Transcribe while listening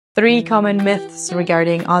3 common myths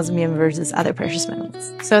regarding osmium versus other precious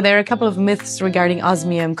metals. So there are a couple of myths regarding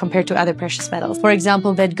osmium compared to other precious metals. For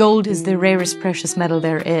example, that gold is the rarest precious metal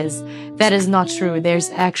there is. That is not true. There's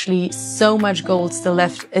actually so much gold still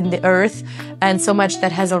left in the earth and so much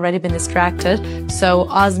that has already been extracted. So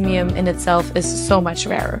osmium in itself is so much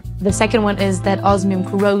rarer. The second one is that osmium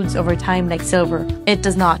corrodes over time like silver. It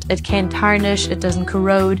does not. It can't tarnish. It doesn't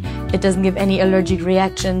corrode. It doesn't give any allergic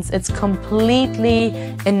reactions. It's completely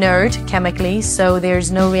inert chemically, so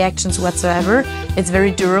there's no reactions whatsoever. It's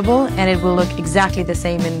very durable and it will look exactly the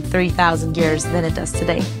same in 3,000 years than it does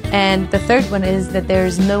today. And the third one is that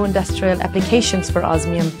there's no industrial applications for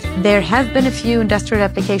osmium. There have been a few industrial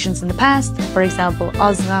applications in the past, for example,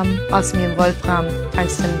 osram, osmium, wolfram,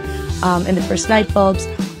 tungsten in the first light bulbs,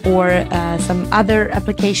 or some other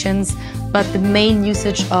applications. But the main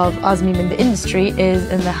usage of osmium in the industry is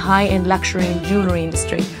in the high-end luxury and jewelry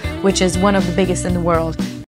industry, which is one of the biggest in the world.